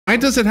Why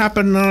does it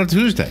happen on a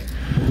Tuesday?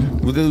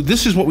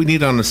 This is what we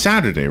need on a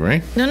Saturday,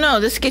 right? No,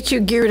 this gets you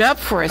geared up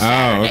for a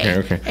Saturday. Oh,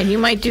 okay. And you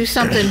might do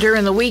something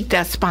during the week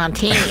that's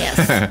spontaneous.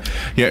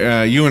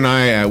 Yeah, you and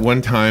I, at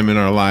one time in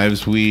our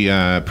lives, we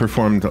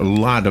performed a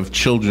lot of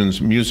children's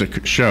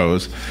music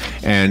shows,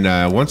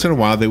 and once in a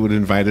while they would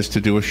invite us to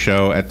do a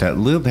show at that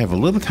little. They have a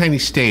little tiny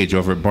stage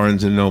over at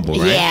Barnes and Noble,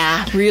 right?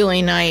 Yeah,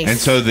 really nice. And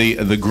so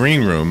the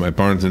green room at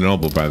Barnes and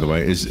Noble, by the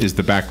way, is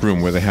the back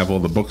room where they have all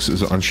the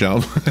books on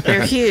shelves.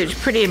 They're huge,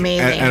 pretty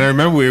amazing. And I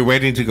remember we were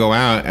waiting to go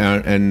out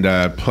and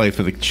play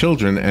for the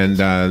children, and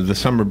the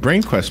Summer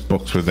Brain Quest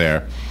books were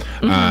there.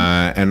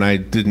 And I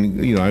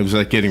didn't, I was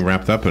like getting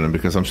wrapped up in them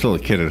because I'm still a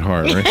kid at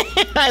heart, right?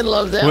 I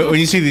love them. When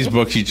you see these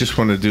books, you just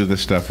want to do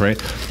this stuff, right?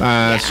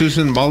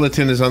 Susan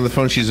Bolotin is on the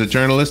phone. She's a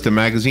journalist, a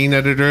magazine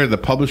editor, the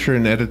publisher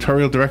and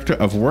editorial director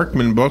of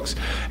Workman Books,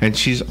 and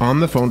she's on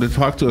the phone to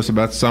talk to us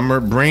about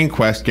Summer Brain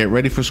Quest. Get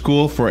ready for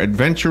school for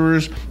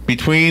adventurers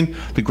between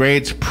the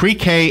grades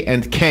pre-K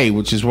and K,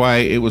 which is why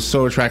it was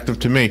so attractive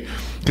to me,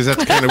 because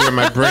that's kind of where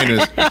my brain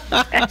is.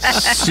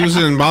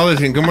 Susan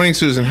Bolotin. Good morning,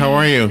 Susan. How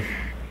are you?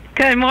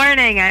 Good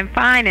morning. I'm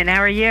fine, and how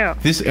are you?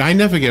 This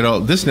never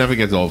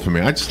gets old for me.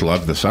 I just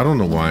love this. I don't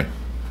know why.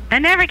 It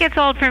never gets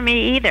old for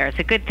me either. It's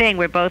a good thing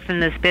we're both in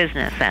this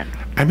business, and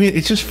I mean,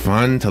 it's just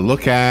fun to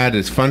look at.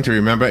 It's fun to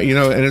remember,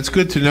 and it's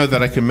good to know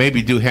that I can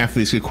maybe do half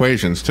these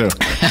equations too.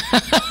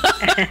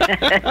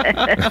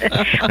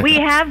 We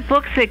have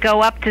books that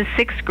go up to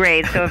 6th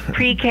grade, so if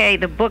pre-K,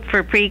 the book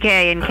for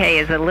pre-K and K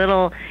is a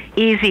little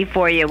easy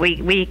for you,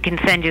 we can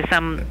send you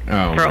some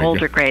for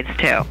older grades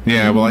too.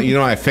 Yeah, well,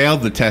 I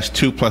failed the test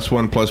 2 +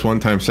 1 + 1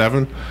 ×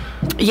 7.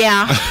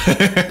 Yeah.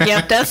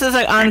 Yep, this is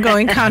an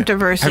ongoing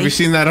controversy. Have you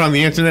seen that on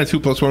the internet, 2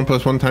 + 1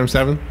 + 1 ×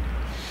 7?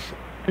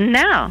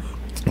 No.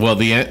 Well,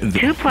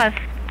 2 plus...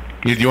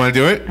 Do you want to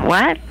do it?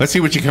 What? Let's see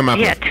what you come up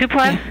with. Yeah, 2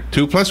 plus...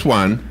 2 +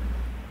 1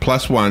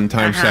 + 1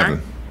 ×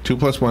 7. 2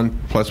 + 1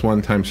 +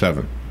 1 ×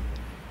 7.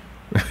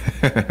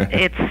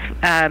 It's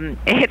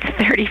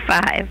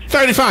 35.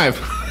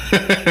 35.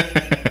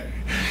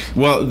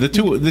 Well,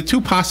 the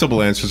two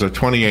possible answers are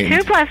 28.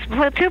 2 plus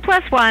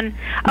 1.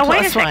 Oh,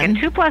 wait a second.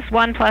 2 +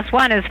 1 +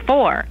 1 is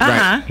 4.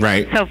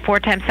 Right. So 4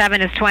 ×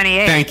 7 is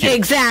 28. Thank you.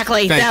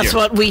 Exactly. That's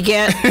what we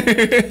get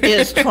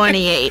is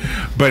 28.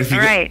 But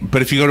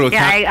if you go to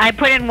a I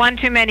put in one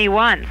too many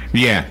ones.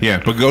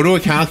 Yeah. But go to a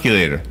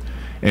calculator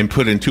and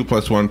put in 2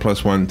 + 1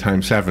 + 1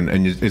 × 7,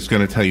 and it's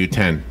going to tell you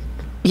 10.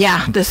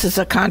 Yeah, this is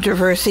a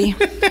controversy.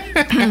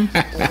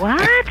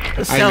 What?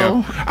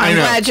 So I'm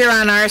glad you're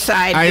on our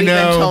side. We've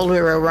been told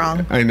we were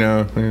wrong. I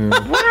know.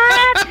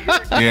 What?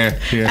 Yeah.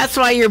 That's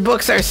why your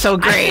books are so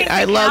great.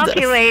 I love this.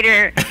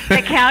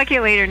 The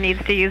calculator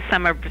needs to use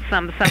some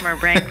Summer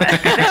Brain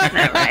Quest. Isn't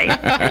that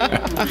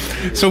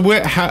right? So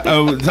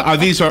are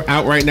these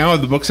out right now? Are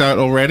the books out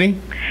already?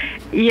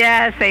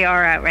 Yes, they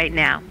are out right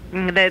now.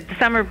 The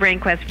Summer Brain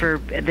Quest for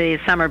the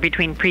summer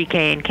between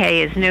pre-K and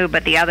K is new,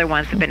 but the other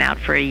ones have been out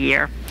for a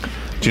year.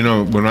 Do you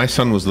know, when my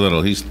son was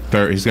little, he's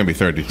going to be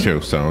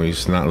 32, so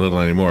he's not little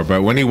anymore.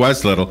 But when he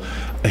was little,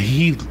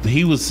 he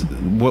was,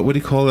 what would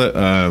he call it?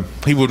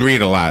 He would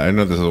read a lot. I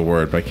know there's a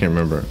word, but I can't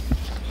remember.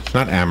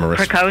 Not amorous.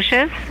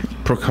 Precocious?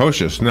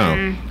 Precocious,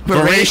 no.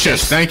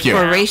 Voracious, thank you.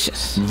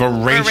 Voracious,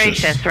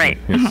 right.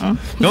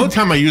 Yes. The only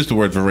time I use the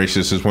word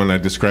voracious is when I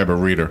describe a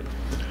reader.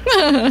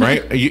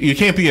 Right? You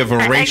can't be a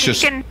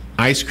voracious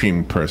ice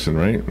cream person,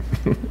 right?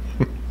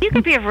 You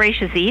could be a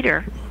voracious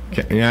eater.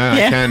 Yeah, I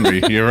can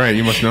be. You're right.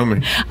 You must know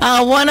me.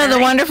 One of the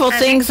wonderful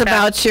things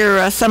about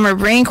your Summer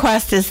Brain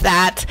Quest is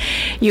that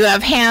you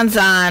have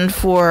hands-on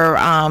for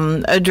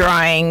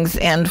drawings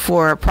and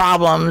for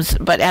problems.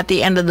 But at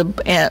the end of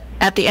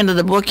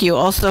the book, you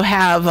also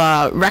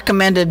have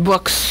recommended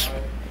books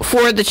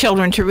for the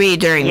children to read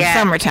during the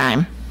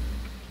summertime.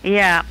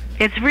 Yeah.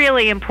 It's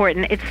really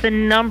important. It's the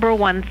number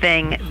one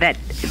thing that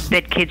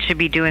kids should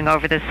be doing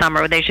over the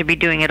summer. They should be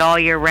doing it all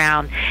year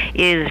round,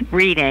 is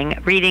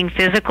reading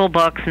physical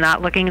books,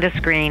 not looking at a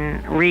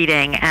screen,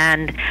 reading.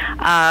 And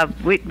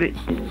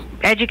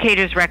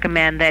educators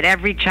recommend that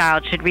every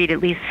child should read at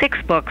least 6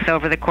 books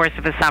over the course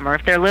of a summer.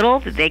 If they're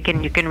little,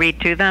 you can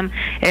read to them.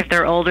 If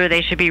they're older,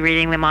 they should be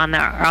reading them on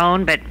their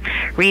own, but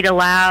read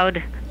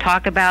aloud.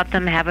 Talk about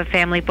them, have a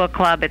family book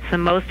club. It's the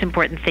most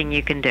important thing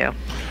you can do.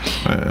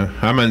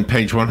 I'm on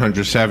page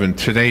 107.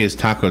 Today is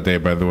Taco Day,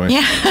 by the way.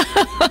 Yeah.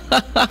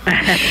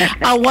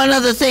 One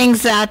of the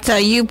things that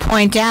you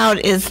point out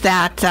is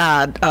that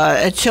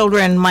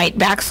children might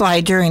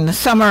backslide during the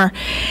summer,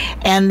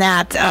 and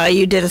that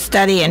you did a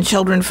study, and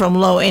children from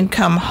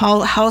low-income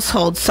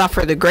households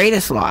suffer the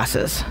greatest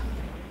losses.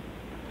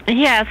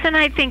 Yes, and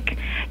I think,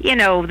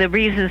 the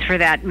reasons for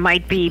that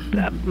might be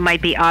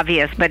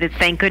obvious, but it's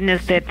thank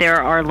goodness that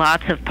there are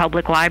lots of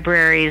public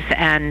libraries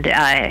and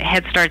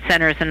Head Start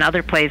centers and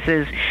other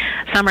places,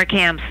 summer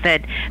camps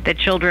that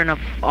children of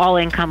all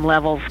income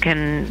levels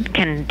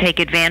can take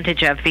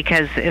advantage of,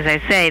 because, as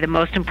I say, the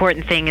most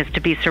important thing is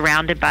to be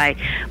surrounded by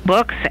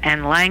books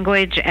and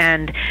language,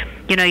 and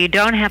you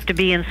don't have to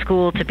be in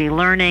school to be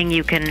learning.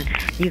 You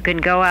can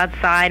go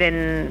outside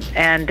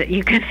and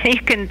you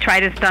can try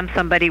to stump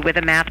somebody with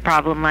a math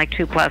problem like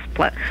 2 +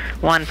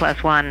 1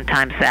 + 1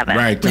 × 7.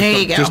 Right. There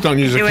you go. Just don't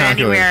use a calculator.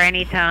 Do it anywhere,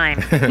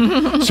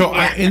 anytime. So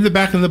in the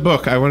back of the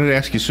book, I wanted to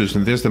ask you,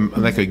 Susan, there's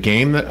like a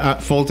game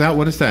that folds out.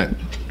 What is that?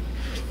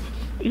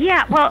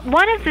 Yeah, well,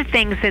 one of the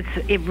things that's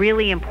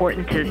really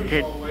important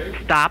to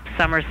stop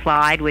summer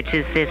slide, which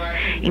is this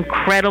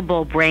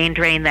incredible brain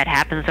drain that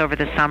happens over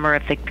the summer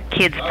if the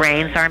kids'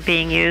 brains aren't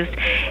being used,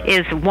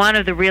 is one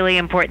of the really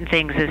important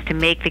things is to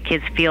make the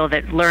kids feel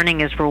that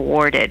learning is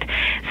rewarded.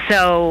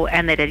 So,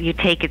 and that you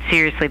take it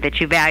seriously,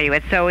 that you value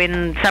it. So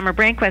in Summer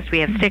Brain Quest, we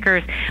have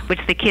stickers which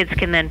the kids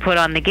can then put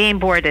on the game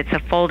board. It's a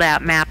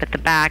fold-out map at the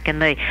back,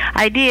 and the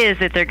idea is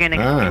that they're going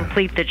to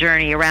complete the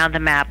journey around the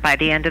map by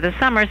the end of the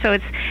summer. So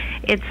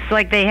it's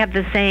like they have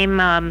the same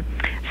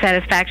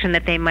satisfaction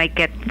that they might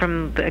get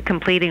from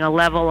completing a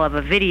level of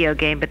a video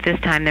game, but this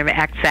time they're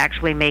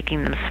actually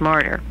making them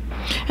smarter.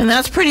 And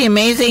that's pretty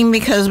amazing,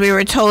 because we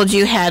were told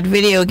you had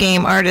video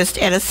game artist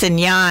Edison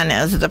Yan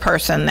as the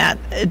person that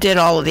did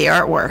all of the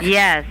artwork.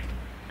 Yes.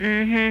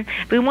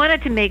 We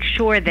wanted to make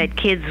sure that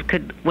kids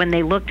could, when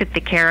they looked at the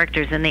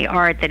characters and the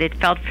art, that it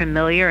felt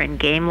familiar and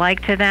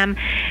game-like to them,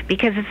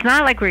 because it's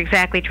not like we're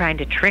exactly trying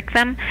to trick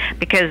them,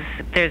 because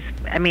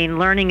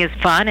learning is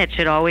fun. It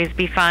should always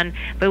be fun,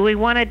 but we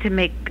wanted to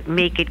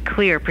make it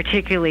clear,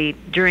 particularly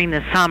during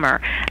the summer,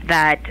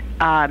 that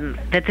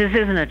this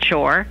isn't a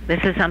chore.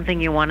 This is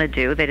something you want to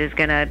do that it's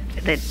gonna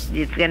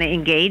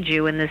engage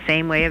you in the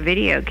same way a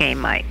video game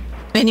might.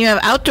 And you have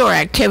outdoor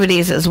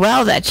activities as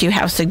well that you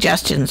have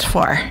suggestions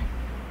for.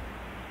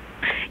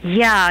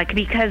 Yeah,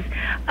 because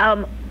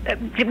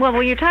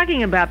when you're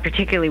talking about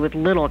particularly with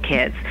little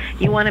kids,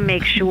 you want to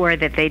make sure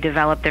that they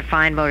develop their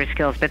fine motor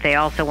skills, but they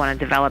also want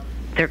to develop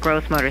their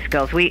gross motor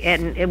skills. We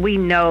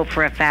know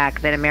for a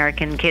fact that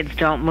American kids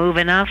don't move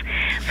enough,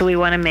 so we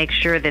want to make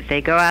sure that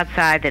they go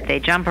outside, that they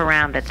jump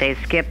around, that they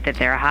skip, that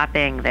they're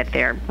hopping, that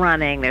they're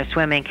running, they're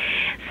swimming.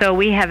 So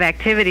we have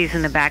activities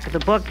in the back of the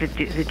book that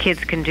the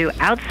kids can do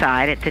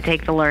outside to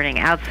take the learning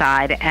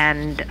outside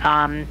and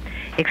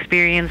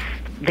experience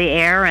the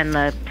air and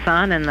the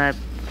sun and the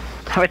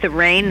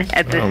rain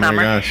at the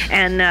summer. My gosh.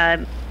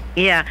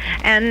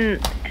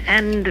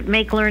 And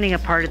make learning a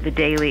part of the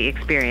daily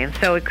experience.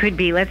 So it could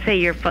be, let's say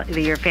your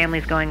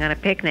family's going on a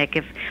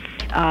picnic.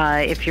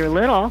 If you're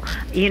little,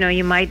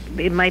 it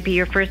might be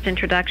your first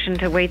introduction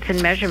to weights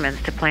and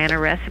measurements, to plan a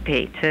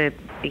recipe, to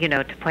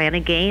plan a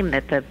game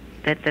that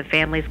the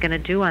family's going to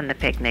do on the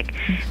picnic.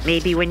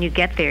 Maybe when you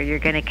get there, you're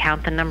going to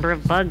count the number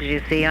of bugs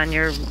you see on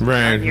your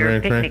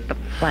picnic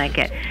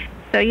blanket.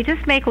 So you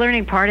just make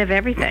learning part of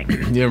everything.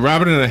 Yeah,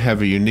 Robin and I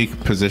have a unique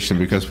position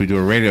because we do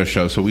a radio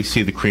show, so we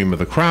see the cream of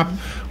the crop.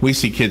 We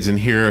see kids in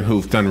here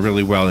who've done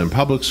really well in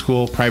public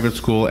school, private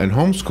school, and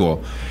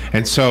homeschool.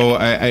 And so,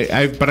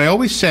 but I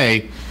always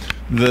say,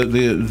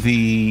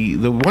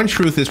 the one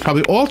truth is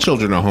probably all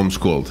children are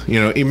homeschooled.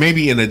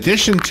 Maybe in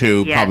addition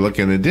to public,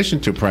 in addition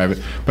to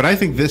private. But I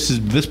think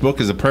this book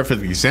is a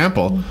perfect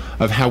example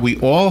of how we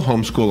all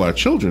homeschool our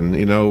children.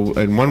 In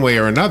one way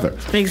or another.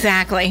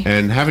 Exactly.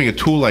 And having a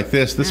tool like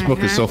this book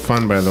is so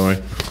fun, by the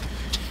way.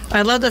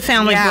 I love the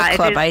family book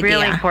club idea. Yeah, it is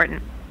really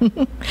important.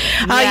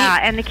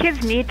 And the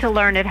kids need to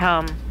learn at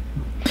home.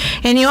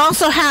 And you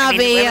also have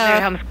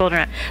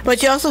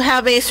but you also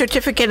have a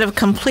certificate of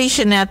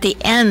completion at the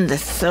end,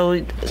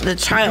 so the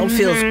child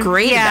feels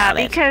great about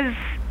it. Because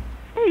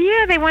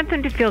they want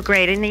them to feel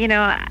great, and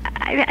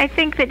I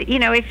think that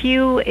if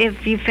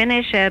you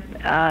finish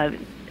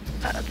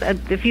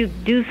if you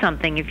do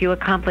something, if you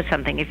accomplish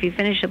something, if you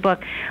finish a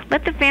book,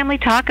 let the family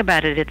talk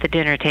about it at the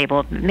dinner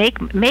table.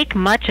 Make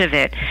much of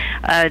it.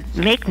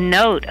 Make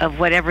note of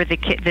whatever the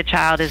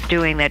child is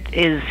doing that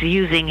is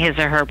using his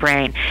or her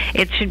brain.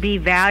 It should be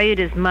valued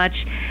as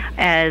much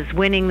as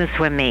winning the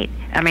swim meet.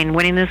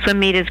 Winning the swim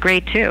meet is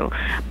great too,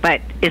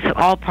 but it's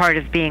all part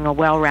of being a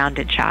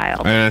well-rounded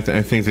child. And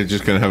I think they're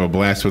just going to have a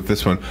blast with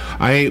this one.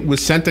 I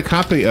was sent a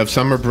copy of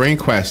Summer Brain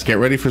Quest. Get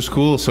ready for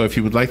school. So if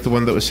you would like the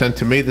one that was sent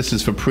to me, this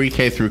is for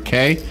pre-K through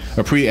K,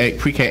 or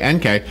pre-K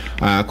and K.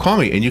 Call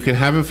me, and you can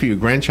have it for your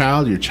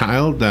grandchild, your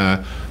child,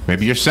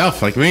 maybe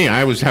yourself, like me.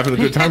 I was having a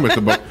good time with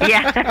the book.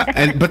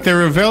 But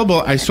they're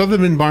available. I saw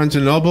them in Barnes &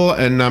 Noble,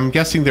 and I'm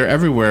guessing they're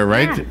everywhere,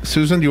 right? Yeah.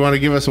 Susan, do you want to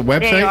give us a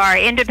website? They are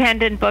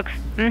independent books.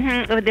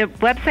 The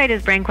website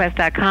is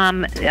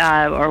brainquest.com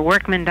or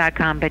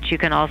workman.com, but you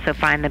can also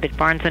find them at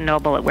Barnes &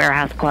 Noble, at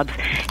warehouse clubs.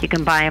 You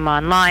can buy them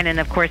online, and,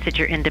 of course, at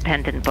your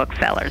independent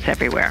booksellers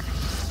everywhere.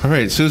 All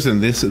right,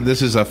 Susan, this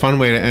is a fun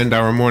way to end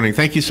our morning.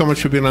 Thank you so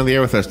much for being on the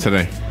air with us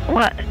today.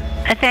 Well,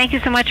 Thank you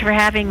so much for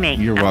having me.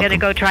 You're I'm welcome. going to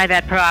go try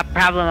that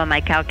problem on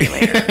my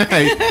calculator.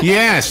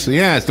 Yes.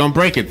 Don't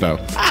break it, though.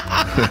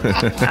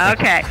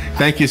 Okay.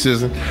 Thank you,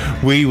 Susan.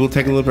 We will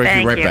take a little break.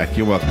 Thank Be right you. back.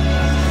 You're welcome.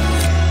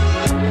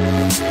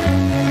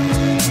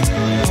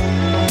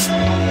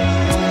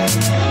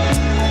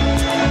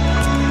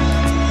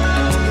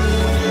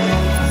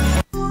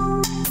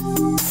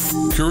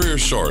 Career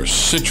Source,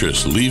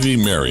 Citrus, Levy,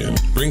 Marion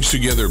brings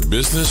together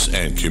business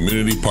and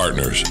community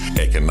partners,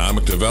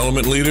 economic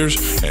development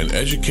leaders, and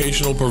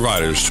educational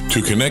providers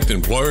to connect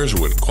employers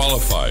with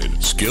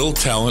qualified, skilled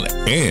talent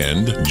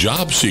and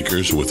job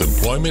seekers with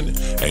employment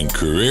and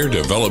career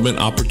development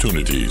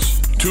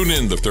opportunities. Tune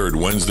in the third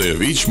Wednesday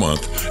of each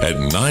month at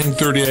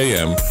 9:30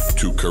 a.m.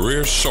 to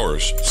Career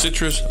Source,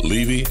 Citrus,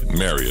 Levy,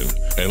 Marion,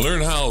 and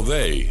learn how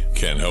they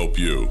can help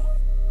you.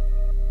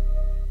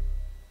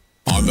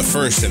 On the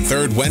first and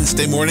third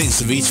Wednesday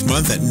mornings of each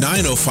month at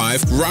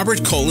 9:05,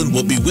 Robert Colin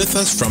will be with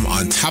us from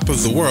On Top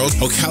of the World,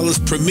 Ocala's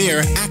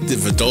premier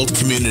active adult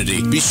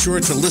community. Be sure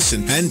to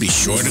listen and be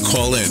sure to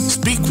call in.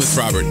 Speak with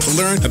Robert to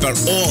learn about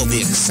all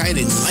the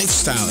exciting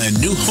lifestyle and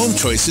new home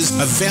choices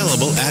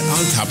available at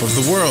On Top of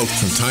the World.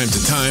 From time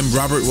to time,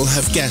 Robert will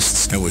have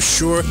guests, and we're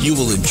sure you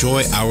will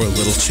enjoy our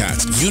little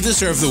chat. You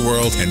deserve the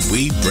world, and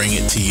we bring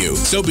it to you.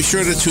 So be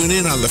sure to tune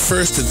in on the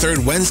first and third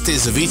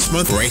Wednesdays of each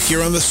month right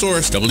here on The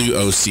Source,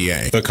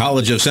 WOCA. The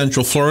College of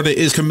Central Florida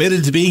is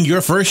committed to being your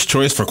first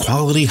choice for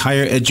quality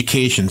higher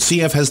education.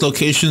 CF has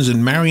locations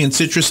in Marion,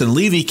 Citrus, and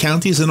Levy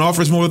counties and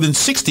offers more than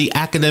 60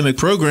 academic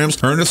programs.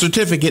 Earn a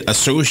certificate,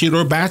 associate,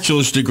 or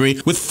bachelor's degree.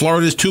 With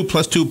Florida's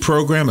 2+2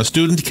 program, a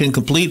student can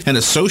complete an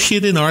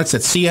associate in arts at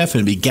CF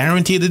and be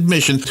guaranteed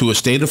admission to a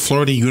state of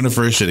Florida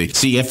university.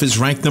 CF is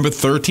ranked number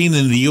 13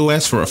 in the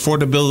U.S. for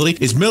affordability,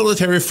 is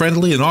military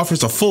friendly, and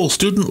offers a full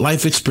student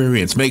life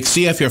experience. Make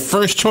CF your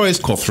first choice.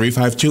 Call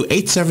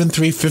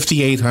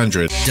 352-873-5800.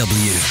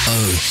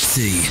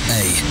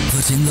 WOCA,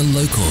 putting the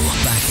local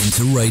back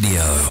into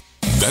radio.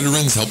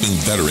 Veterans Helping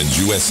Veterans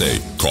USA.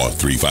 Call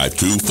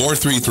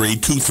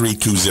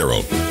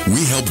 352-433-2320.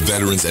 We help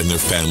veterans and their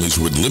families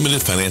with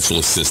limited financial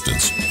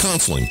assistance,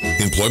 counseling,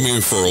 employment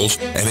referrals,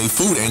 and a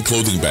food and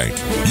clothing bank.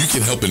 You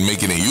can help in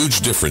making a huge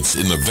difference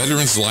in the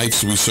veterans'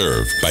 lives we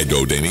serve by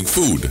donating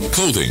food,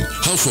 clothing,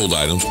 household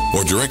items,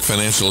 or direct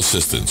financial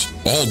assistance.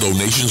 All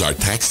donations are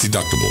tax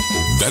deductible.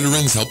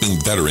 Veterans Helping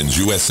Veterans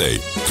USA.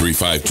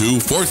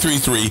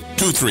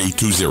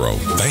 352-433-2320.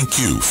 Thank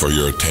you for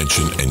your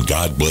attention, and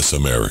God bless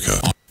America.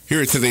 Here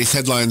are today's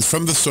headlines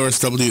from The Source,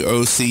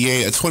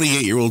 WOCA. A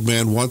 28-year-old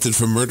man wanted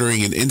for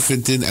murdering an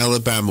infant in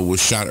Alabama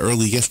was shot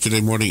early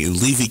yesterday morning in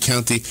Levy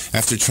County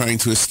after trying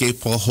to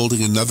escape while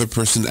holding another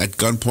person at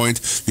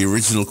gunpoint. The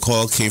original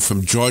call came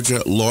from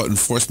Georgia law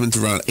enforcement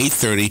around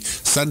 8:30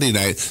 Sunday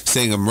night,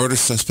 saying a murder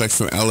suspect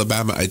from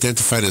Alabama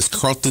identified as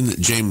Carlton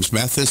James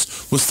Mathis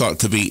was thought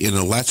to be in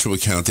Alachua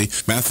County.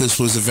 Mathis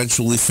was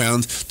eventually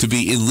found to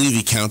be in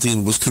Levy County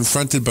and was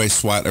confronted by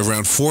SWAT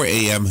around 4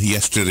 a.m.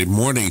 yesterday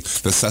morning.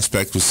 The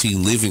suspect was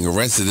seen leaving a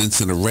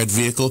residence in a red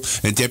vehicle,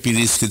 and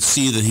deputies could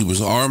see that he was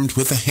armed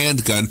with a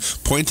handgun,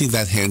 pointing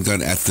that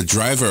handgun at the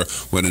driver.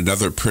 When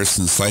another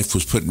person's life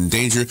was put in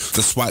danger,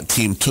 the SWAT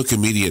team took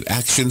immediate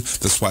action.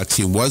 The SWAT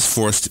team was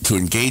forced to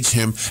engage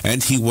him,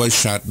 and he was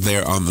shot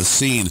there on the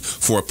scene.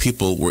 4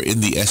 people were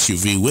in the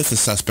SUV with the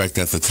suspect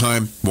at the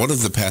time. One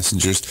of the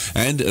passengers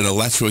and an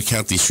Alachua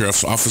County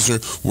Sheriff's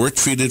officer were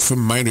treated for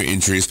minor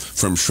injuries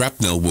from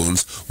shrapnel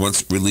wounds.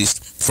 Once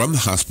released from the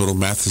hospital,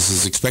 Mathis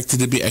is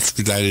expected to be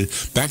extradited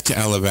back to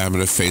Alabama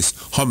to face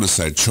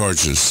homicide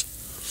charges.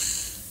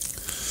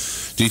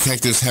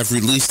 Detectives have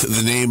released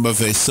the name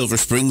of a Silver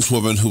Springs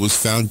woman who was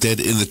found dead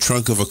in the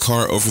trunk of a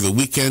car over the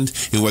weekend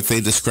in what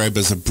they describe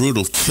as a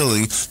brutal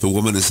killing. The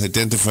woman is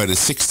identified as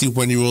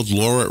 61-year-old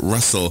Laura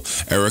Russell.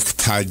 Eric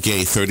Todd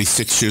Gay,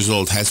 36 years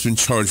old, has been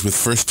charged with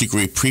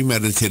first-degree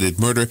premeditated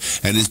murder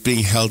and is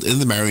being held in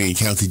the Marion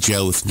County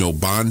Jail with no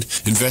bond.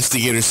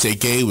 Investigators say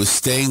Gay was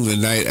staying the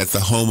night at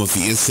the home of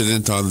the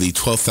incident on the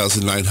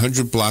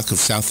 12,900 block of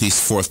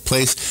Southeast 4th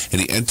Place,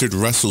 and he entered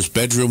Russell's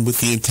bedroom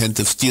with the intent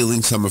of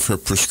stealing some of her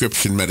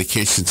prescription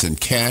medications and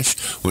cash.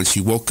 When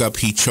she woke up,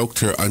 he choked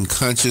her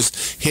unconscious,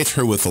 hit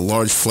her with a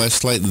large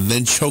flashlight, and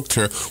then choked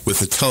her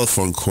with a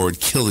telephone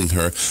cord, killing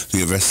her.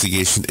 The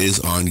investigation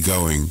is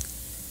ongoing.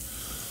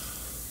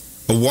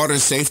 A water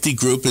safety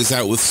group is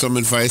out with some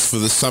advice for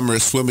the summer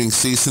swimming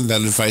season.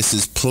 That advice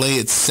is play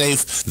it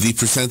safe. The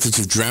percentage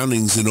of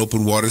drownings in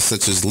open water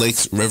such as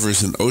lakes,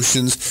 rivers, and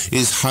oceans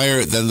is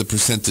higher than the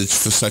percentage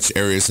for such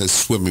areas as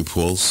swimming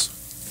pools.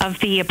 Of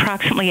the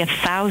approximately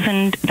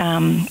 1,000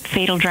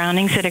 fatal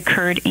drownings that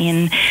occurred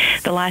in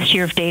the last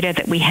year of data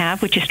that we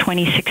have, which is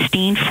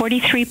 2016,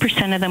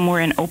 43% of them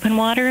were in open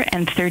water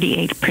and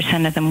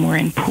 38% of them were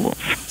in pools.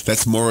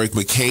 That's Maureen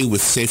McKay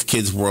with Safe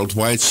Kids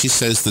Worldwide. She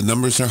says the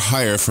numbers are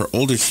higher for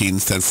older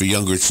teens than for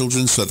younger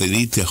children, so they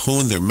need to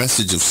hone their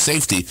message of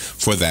safety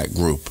for that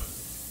group.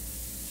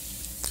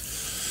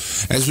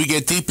 As we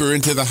get deeper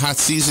into the hot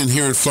season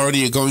here in Florida,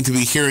 you're going to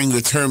be hearing the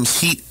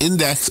terms heat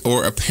index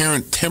or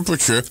apparent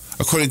temperature.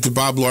 According to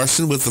Bob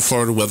Larson with the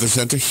Florida Weather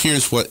Center,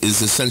 here's what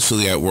is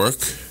essentially at work.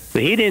 The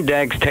heat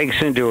index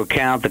takes into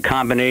account the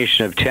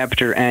combination of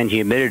temperature and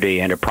humidity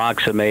and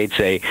approximates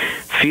a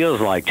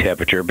feels-like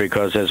temperature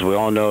because, as we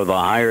all know, the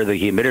higher the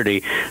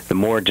humidity, the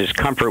more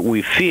discomfort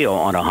we feel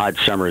on a hot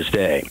summer's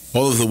day.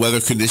 All of the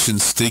weather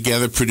conditions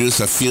together produce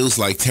a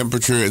feels-like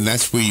temperature, and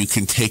that's where you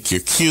can take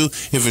your cue.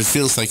 If it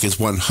feels like it's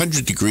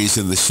 100 degrees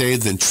in the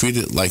shade, then treat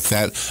it like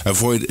that.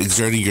 Avoid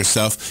exerting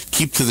yourself.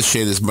 Keep to the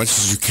shade as much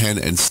as you can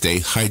and stay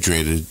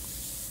hydrated.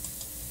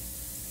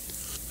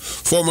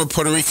 Former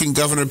Puerto Rican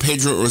Governor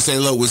Pedro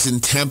Rosello was in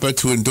Tampa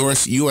to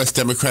endorse U.S.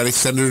 Democratic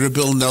Senator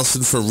Bill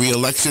Nelson for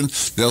re-election.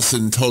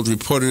 Nelson told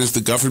reporters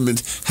the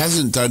government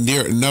hasn't done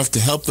near enough to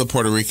help the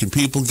Puerto Rican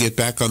people get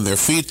back on their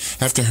feet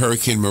after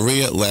Hurricane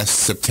Maria last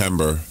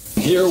September.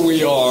 Here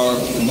we are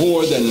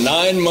more than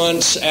 9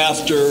 months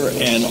after,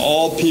 and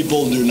all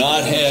people do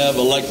not have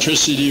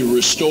electricity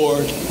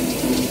restored.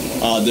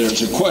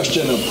 There's a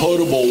question of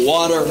potable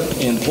water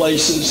in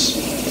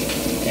places.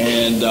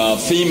 And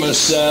FEMA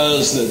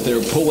says that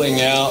they're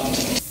pulling out.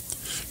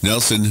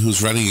 Nelson,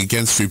 who's running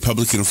against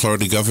Republican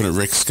Florida Governor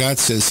Rick Scott,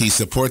 says he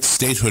supports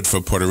statehood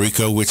for Puerto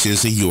Rico, which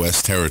is a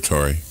U.S.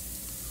 territory.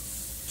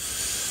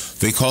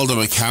 They called him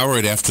a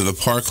coward after the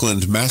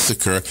Parkland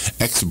massacre.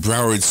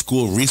 Ex-Broward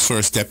School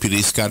Resource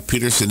Deputy Scott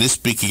Peterson is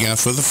speaking out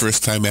for the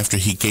first time after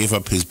he gave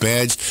up his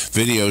badge.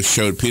 Video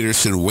showed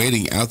Peterson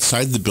waiting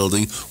outside the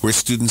building where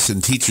students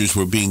and teachers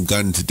were being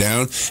gunned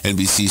down.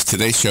 NBC's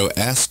Today Show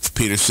asked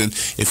Peterson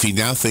if he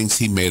now thinks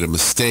he made a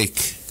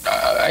mistake.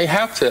 I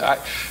have to.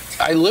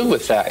 I live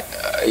with that.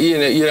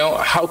 You know,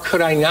 how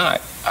could I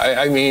not?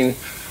 I mean,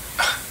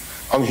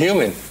 I'm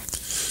human.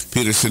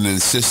 Peterson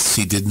insists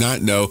he did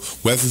not know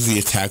whether the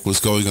attack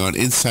was going on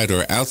inside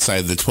or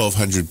outside the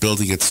 1200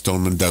 building at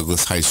Stoneman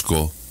Douglas High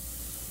School.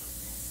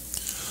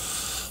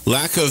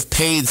 Lack of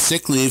paid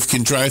sick leave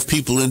can drive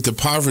people into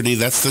poverty.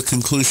 That's the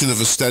conclusion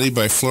of a study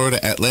by Florida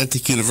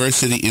Atlantic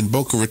University in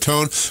Boca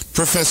Raton.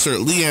 Professor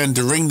Leanne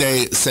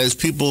Deringne says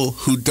people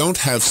who don't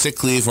have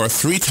sick leave are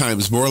 3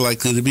 times more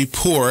likely to be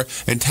poor,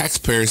 and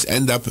taxpayers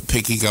end up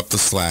picking up the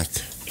slack.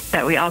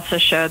 That we also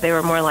showed they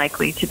were more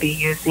likely to be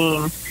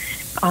using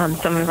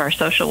some of our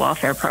social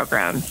welfare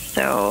programs,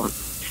 so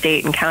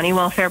state and county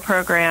welfare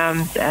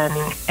programs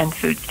and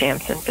food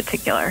stamps in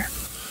particular.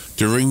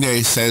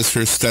 Deringne says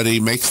her study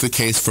makes the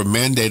case for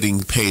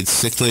mandating paid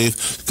sick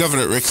leave.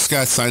 Governor Rick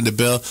Scott signed a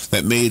bill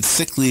that made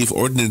sick leave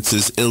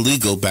ordinances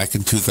illegal back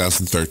in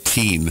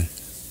 2013.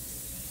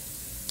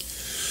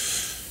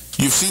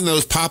 You've seen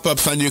those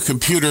pop-ups on your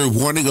computer,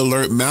 warning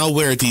alert,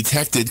 malware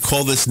detected,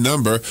 call this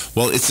number.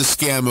 Well, it's a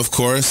scam, of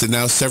course, and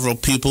now several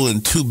people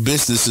and 2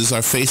 businesses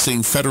are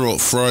facing federal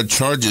fraud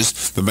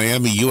charges. The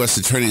Miami U.S.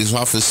 Attorney's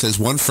Office says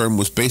one firm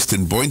was based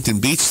in Boynton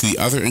Beach, the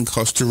other in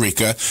Costa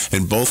Rica,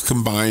 and both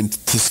combined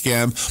to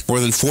scam more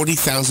than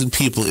 40,000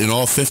 people in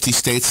all 50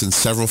 states and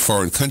several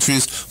foreign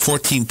countries.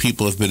 14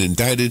 people have been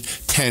indicted.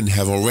 10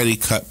 have already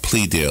cut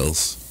plea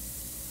deals.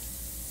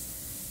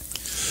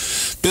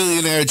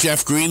 Billionaire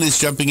Jeff Green is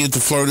jumping into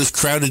Florida's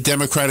crowded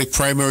Democratic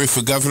primary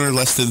for governor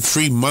less than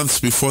 3 months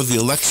before the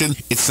election.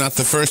 It's not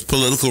the first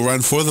political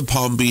run for the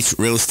Palm Beach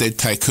real estate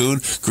tycoon.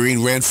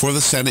 Green ran for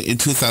the Senate in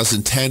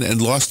 2010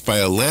 and lost by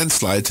a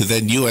landslide to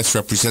then U.S.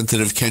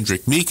 Representative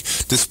Kendrick Meek,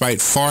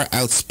 despite far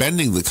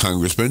outspending the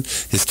congressman.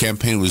 His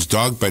campaign was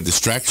dogged by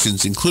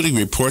distractions, including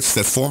reports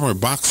that former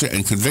boxer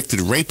and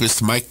convicted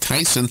rapist Mike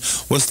Tyson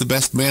was the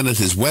best man at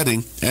his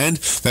wedding, and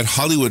that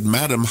Hollywood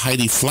madam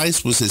Heidi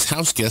Fleiss was his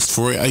house guest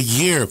for a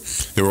year.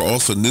 There were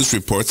also news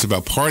reports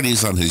about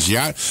parties on his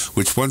yacht,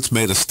 which once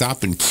made a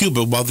stop in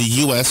Cuba while the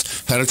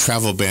U.S. had a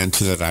travel ban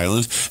to that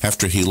island.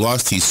 After he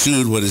lost, he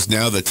sued what is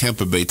now the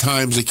Tampa Bay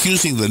Times,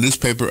 accusing the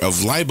newspaper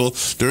of libel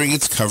during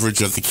its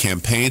coverage of the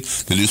campaign.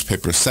 The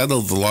newspaper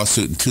settled the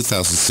lawsuit in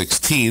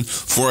 2016.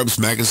 Forbes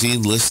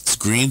magazine lists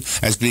Green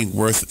as being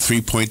worth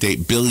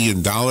 $3.8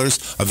 billion.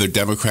 Other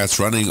Democrats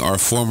running are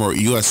former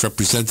U.S.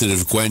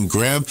 Representative Gwen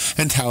Graham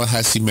and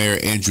Tallahassee Mayor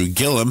Andrew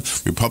Gillum.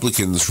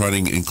 Republicans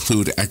running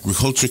include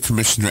Agriculture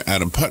Commissioner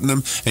Adam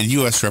Putnam and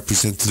U.S.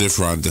 Representative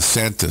Ron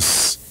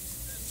DeSantis.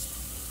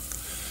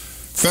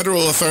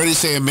 Federal authorities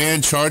say a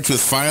man charged with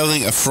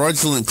filing a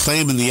fraudulent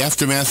claim in the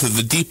aftermath of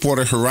the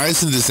Deepwater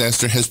Horizon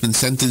disaster has been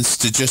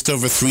sentenced to just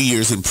over 3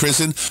 years in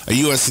prison. A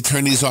U.S.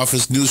 Attorney's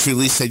Office news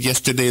release said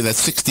yesterday that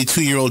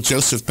 62-year-old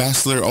Joseph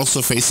Bassler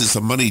also faces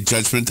a money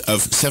judgment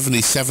of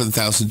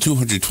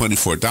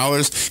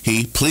 $77,224.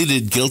 He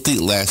pleaded guilty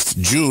last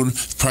June.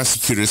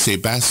 Prosecutors say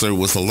Bassler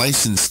was a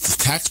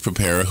licensed tax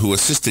preparer who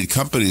assisted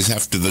companies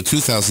after the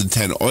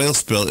 2010 oil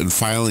spill in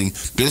filing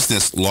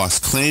business loss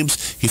claims.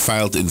 He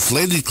filed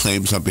inflated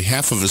claims on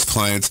behalf of his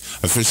clients,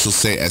 officials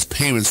say, as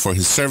payments for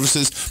his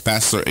services.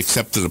 Bassler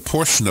accepted a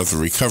portion of the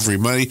recovery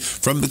money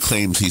from the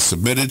claims he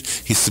submitted.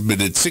 He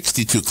submitted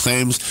 62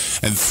 claims,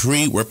 and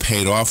 3 were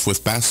paid off,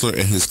 with Bassler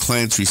and his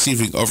clients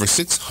receiving over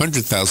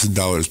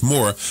 $600,000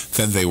 more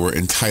than they were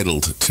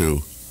entitled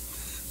to.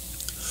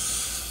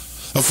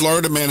 A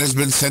Florida man has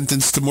been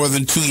sentenced to more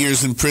than 2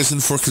 years in prison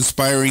for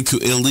conspiring to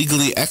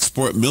illegally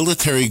export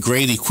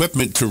military-grade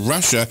equipment to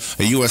Russia.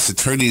 A U.S.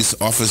 Attorney's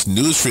Office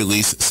news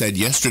release said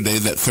yesterday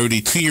that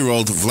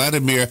 32-year-old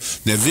Vladimir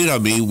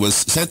Nevidamy was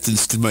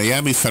sentenced in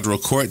Miami federal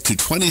court to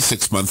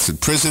 26 months in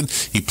prison.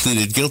 He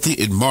pleaded guilty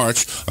in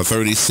March.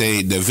 Authorities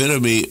say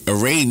Nevidamy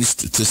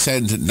arranged to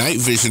send night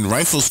vision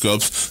rifle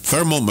scopes,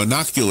 thermal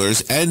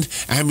monoculars, and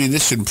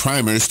ammunition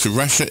primers to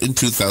Russia in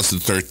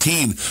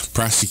 2013.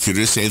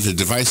 Prosecutors say the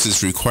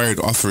devices required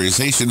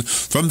authorization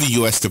from the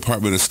U.S.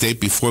 Department of State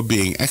before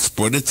being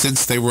exported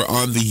since they were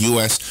on the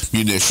U.S.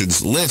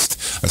 munitions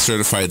list. A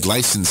certified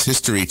license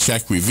history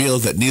check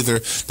revealed that neither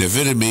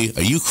Nevidamy,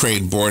 a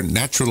Ukraine-born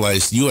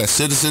naturalized U.S.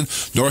 citizen,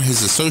 nor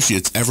his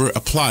associates ever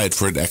applied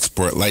for an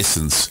export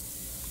license.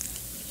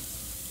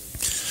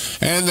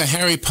 And the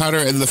Harry Potter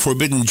and the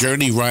Forbidden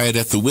Journey ride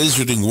at the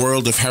Wizarding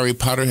World of Harry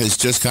Potter has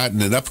just gotten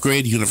an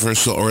upgrade,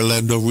 Universal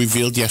Orlando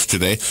revealed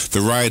yesterday.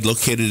 The ride,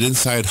 located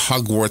inside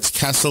Hogwarts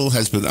Castle,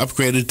 has been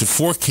upgraded to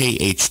 4K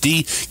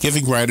HD,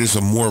 giving riders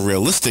a more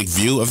realistic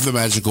view of the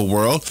magical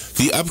world.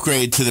 The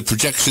upgrade to the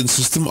projection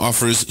system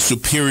offers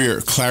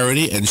superior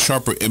clarity and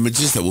sharper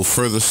images that will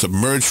further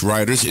submerge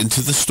riders into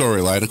the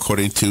storyline,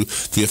 according to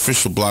the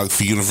official blog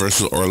for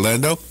Universal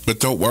Orlando. But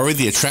don't worry,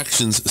 the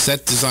attraction's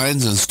set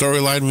designs and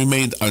storyline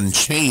remained unchanged.